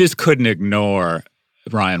 you just couldn't ignore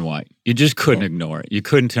Ryan White. You just couldn't ignore it. You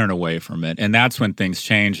couldn't turn away from it. And that's when things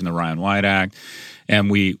changed in the Ryan White Act. And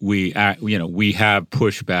we have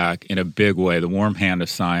pushed back in a big way. The warm hand of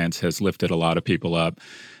science has lifted a lot of people up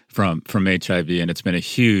from HIV, and it's been a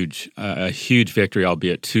huge victory,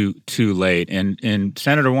 albeit too late. And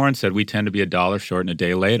Senator Warren said we tend to be $1 short and a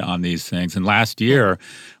day late on these things. And last year,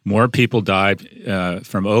 more people died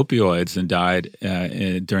from opioids than died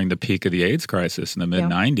during the peak of the AIDS crisis in the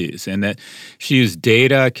mid-'90s. And that she used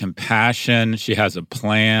data, compassion. She has a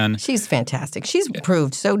plan. She's fantastic. She's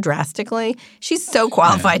improved so drastically. She's so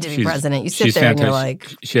qualified to be president. You sit there and you're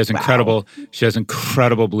like, she has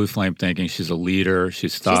incredible blue flame thinking. She's a leader.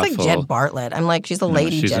 She's thoughtful. She's like Jed Bartlett. I'm like, she's a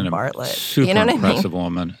lady Jed Bartlett. Super you know what I mean? impressive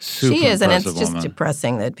woman. Super she is, and it's just woman.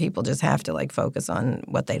 depressing that people just have to like focus on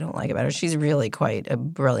what they don't like about her. She's really quite a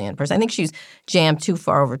brilliant person. I think she's jammed too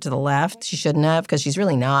far over to the left. She shouldn't have, because she's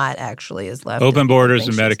really not actually as left. Open borders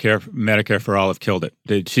and Medicare for all have killed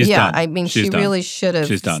it. She's done. I mean, she really should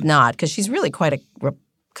have not, because she's really quite a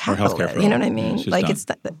capitalist. You know what I mean? Yeah,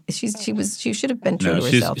 she should have been true to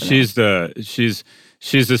herself.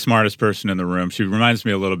 She's the smartest person in the room. She reminds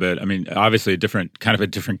me a little bit. I mean, obviously a different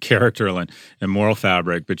character and moral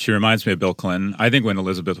fabric, but she reminds me of Bill Clinton. I think when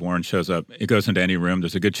Elizabeth Warren shows up, it goes into any room.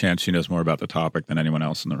 There's a good chance she knows more about the topic than anyone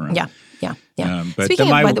else in the room. Yeah. But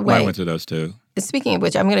by the way, I went to those two. Speaking of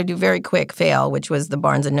which, I'm going to do very quick fail, which was the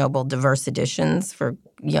Barnes & Noble diverse editions for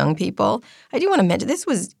young people. I do want to mention, this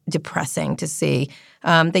was depressing to see.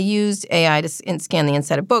 They used AI to scan the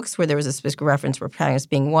inside of books where there was a specific reference for protagonists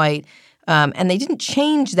being white. And they didn't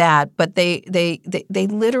change that, but they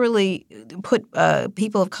literally put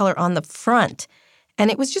people of color on the front. And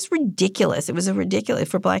it was just ridiculous. It was ridiculous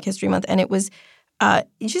for Black History Month. And it was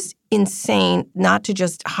just insane not to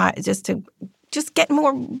just get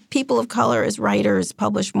more people of color as writers,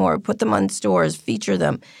 publish more, put them on stores, feature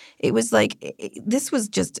them. It was like this was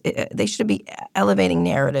just they should be elevating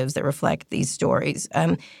narratives that reflect these stories.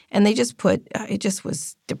 And they just it just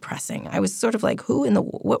was depressing. I was sort of like,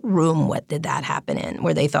 what room did that happen in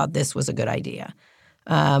where they thought this was a good idea?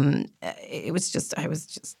 It was just I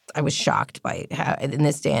was shocked by how in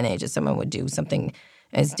this day and age that someone would do something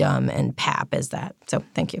as dumb and pap as that. So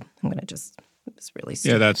thank you. I'm going to just. It was really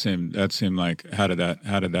stupid. Yeah, that seemed like how did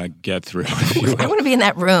that get through? I want to be in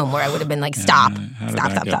that room where I would have been like, stop.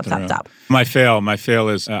 My fail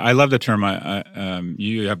is I love the term.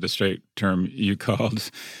 You have the straight term you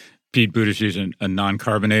called Pete Buttigieg a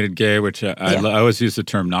non-carbonated gay, which I always use the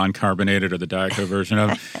term non-carbonated or the Diet Coke version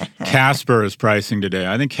of. Casper is pricing today.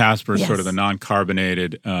 I think Casper is sort of the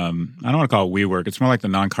non-carbonated, I don't want to call it WeWork. It's more like the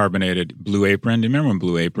non-carbonated Blue Apron. Do you remember when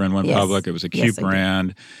Blue Apron went public? It was a cute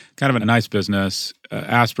brand, kind of a nice business,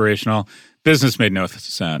 aspirational. Business made no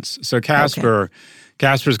sense. So Casper's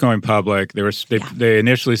going public. They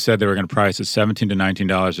initially said they were going to price at $17 to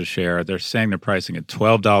 $19 a share. They're saying they're pricing at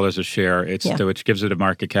 $12 a share, which gives it a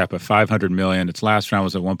market cap of $500 million. Its last round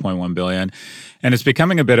was at $1.1 billion. And it's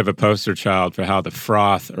becoming a bit of a poster child for how the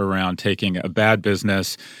froth around taking a bad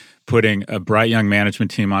business, putting a bright young management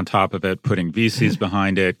team on top of it, putting VCs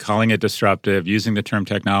behind it, calling it disruptive, using the term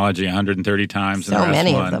technology 130 times. So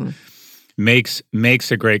many of them. Makes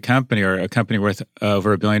a great company or a company worth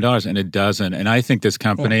over $1 billion, and it doesn't. And I think this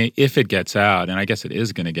company, if it gets out, and I guess it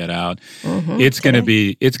is going to get out, it's going to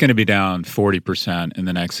be down 40% in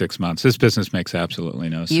the next 6 months. This business makes absolutely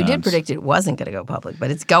no sense. You did predict it wasn't going to go public, but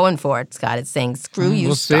it's going for it, Scott. It's saying screw you.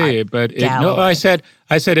 We'll see, but I said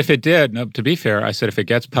if it did. No, to be fair, I said if it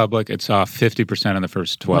gets public, it's off 50% in the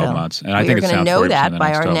first 12 months, and I think it's down 40% in the next 12 months. We're going to know that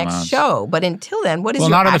by our next show. But until then, what is your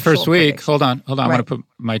not in the first week. prediction? Hold on. I want to put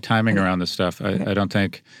my timing around this stuff. I don't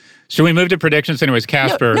think. Should we move to predictions? Anyways,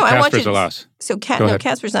 Casper's a loss. So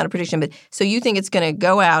Casper's not a prediction, but so you think it's going to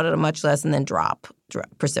go out at a much less and then drop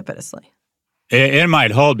precipitously? It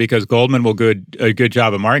might hold because Goldman will do a good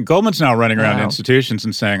job of marketing. Goldman's now running around institutions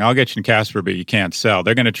and saying, I'll get you in Casper, but you can't sell.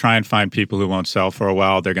 They're going to try and find people who won't sell for a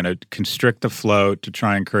while. They're going to constrict the float to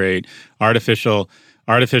try and create artificial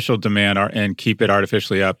demand and keep it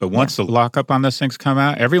artificially up. But once the lockup on those things come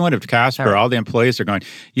out, everyone at Casper, all the employees are going,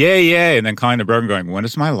 yay, and then calling the broker going, when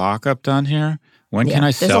is my lockup done here? When can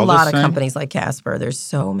I sell this thing? There's a lot of companies like Casper. There's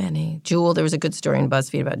so many. Juul, there was a good story in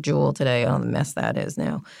BuzzFeed about Juul today. Oh, the mess that is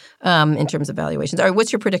now in terms of valuations. All right,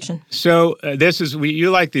 what's your prediction? So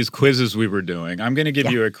you like these quizzes we were doing. I'm going to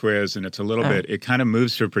give you a quiz, and it's a little bit, it kind of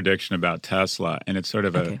moves to a prediction about Tesla, and it's sort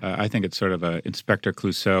of I think it's sort of a Inspector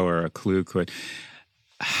Clouseau or a clue quiz.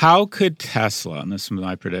 How could Tesla, and this is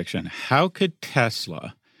my prediction, how could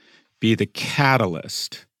Tesla be the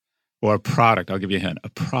catalyst or a product, I'll give you a hint, a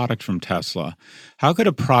product from Tesla. How could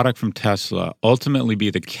a product from Tesla ultimately be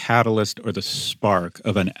the catalyst or the spark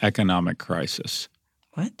of an economic crisis?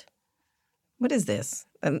 What? What is this?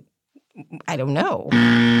 I don't know.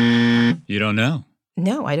 You don't know?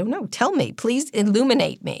 No, I don't know. Tell me. Please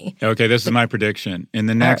illuminate me. Okay, this is my prediction. In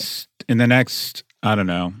the next, I don't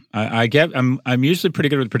know. I'm usually pretty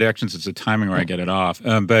good with predictions. It's the timing where I get it off.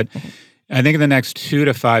 But I think in the next 2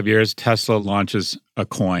 to 5 years, Tesla launches a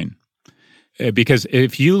coin. Because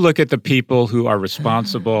if you look at the people who are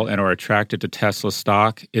responsible and are attracted to Tesla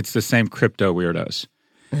stock, it's the same crypto weirdos.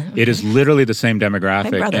 It is literally the same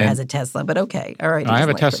demographic. My brother has a Tesla, but okay. All right. I have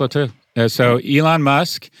a Tesla too. So Elon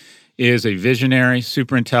Musk is a visionary,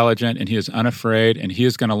 super intelligent, and he is unafraid, and he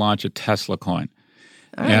is going to launch a Tesla coin.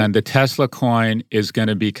 And the Tesla coin is going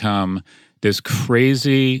to become this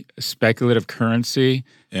crazy speculative currency.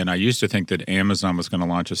 And I used to think that Amazon was going to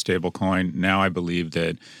launch a stable coin. Now I believe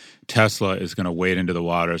that Tesla is going to wade into the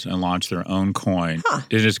waters and launch their own coin.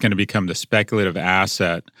 It is going to become the speculative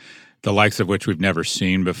asset, the likes of which we've never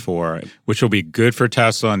seen before, which will be good for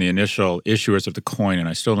Tesla and the initial issuers of the coin. And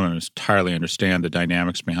I still don't entirely understand the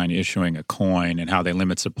dynamics behind issuing a coin and how they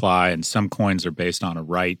limit supply. And some coins are based on a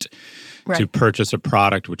right to purchase a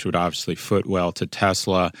product, which would obviously foot well to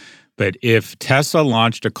Tesla. But if Tesla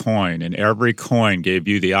launched a coin and every coin gave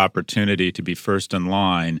you the opportunity to be first in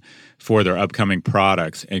line for their upcoming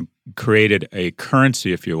products and created a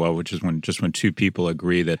currency, if you will, which is when two people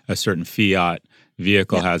agree that a certain fiat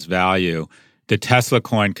vehicle has value, the Tesla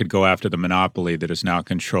coin could go after the monopoly that is now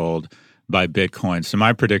controlled by Bitcoin. So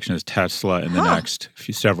my prediction is Tesla in the next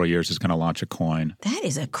several years is going to launch a coin. That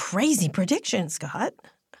is a crazy prediction, Scott.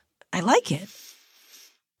 I like it.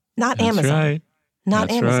 Not That's Amazon. Right. Not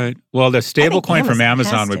That's Amazon. right. Well, the stable coin from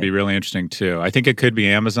Amazon would to. be really interesting too. I think it could be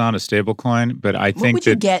Amazon, a stable coin, but I think what would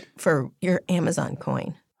you get for your Amazon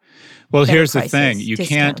coin? Well, Better here's prices, the thing. You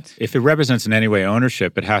can't, if it represents in any way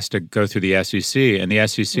ownership, it has to go through the SEC. And the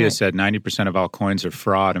SEC has said 90% of all coins are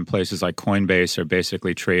fraud, and places like Coinbase are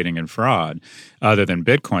basically trading in fraud other than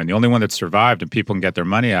Bitcoin. The only one that's survived and people can get their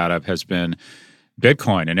money out of has been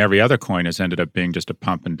Bitcoin, and every other coin has ended up being just a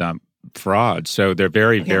pump and dump fraud. So they're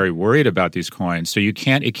very, very worried about these coins. So it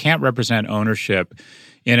can't represent ownership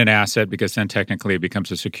in an asset because then technically it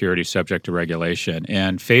becomes a security subject to regulation.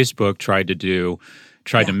 And Facebook tried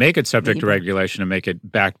to make it subject to regulation and make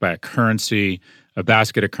it backed by a currency, a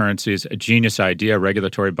basket of currencies, a genius idea, a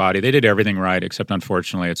regulatory body. They did everything right, except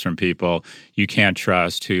unfortunately it's from people you can't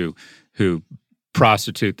trust who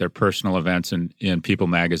prostitute their personal events in People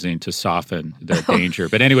magazine to soften their danger.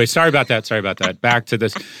 But anyway, sorry about that. Back to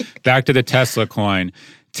the Tesla coin.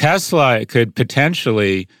 Tesla could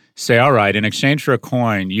potentially say, all right, in exchange for a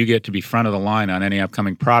coin, you get to be front of the line on any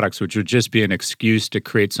upcoming products, which would just be an excuse to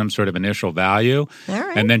create some sort of initial value. All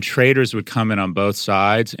right. And then traders would come in on both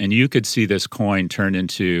sides, and you could see this coin turn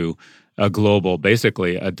into a global,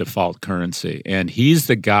 basically a default currency. And he's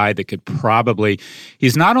the guy that could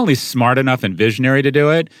he's not only smart enough and visionary to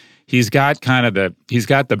do it, he's got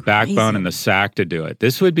the backbone and the sack to do it.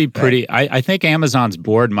 This would be pretty, I think Amazon's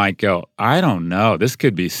board might go, I don't know, this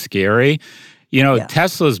could be scary.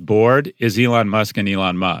 Tesla's board is Elon Musk and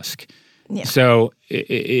Elon Musk. Yeah. So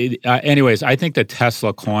anyways, I think the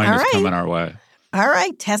Tesla coin is coming our way. All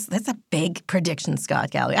right, Tesla. That's a big prediction,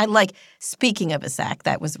 Scott Galloway. Speaking of a sack,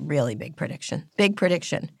 that was really big prediction. Big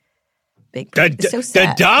prediction. It's so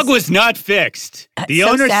sad. The dog was not fixed. The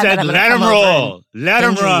owner said, let him roll. Let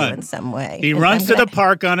him run. In some way. He runs to the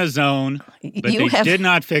park on his own, but they did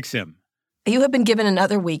not fix him. You have been given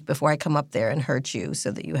another week before I come up there and hurt you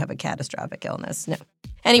so that you have a catastrophic illness. No.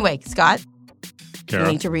 Anyway, Scott, Carol.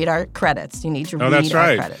 You need to read our credits. That's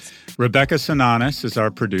right. Credits. Rebecca Sananis is our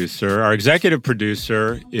producer. Our executive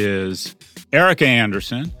producer is Erica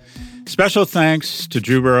Anderson. Special thanks to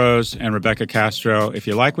Drew Burrows and Rebecca Castro. If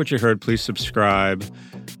you like what you heard, please subscribe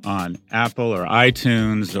on Apple or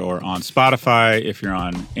iTunes or on Spotify if you're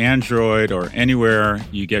on Android or anywhere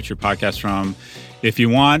you get your podcast from. If you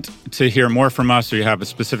want to hear more from us or you have a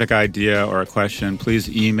specific idea or a question, please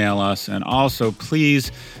email us. And also,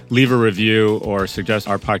 please leave a review or suggest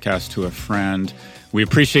our podcast to a friend. We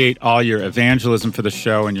appreciate all your evangelism for the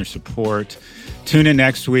show and your support. Tune in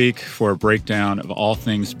next week for a breakdown of all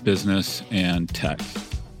things business and tech.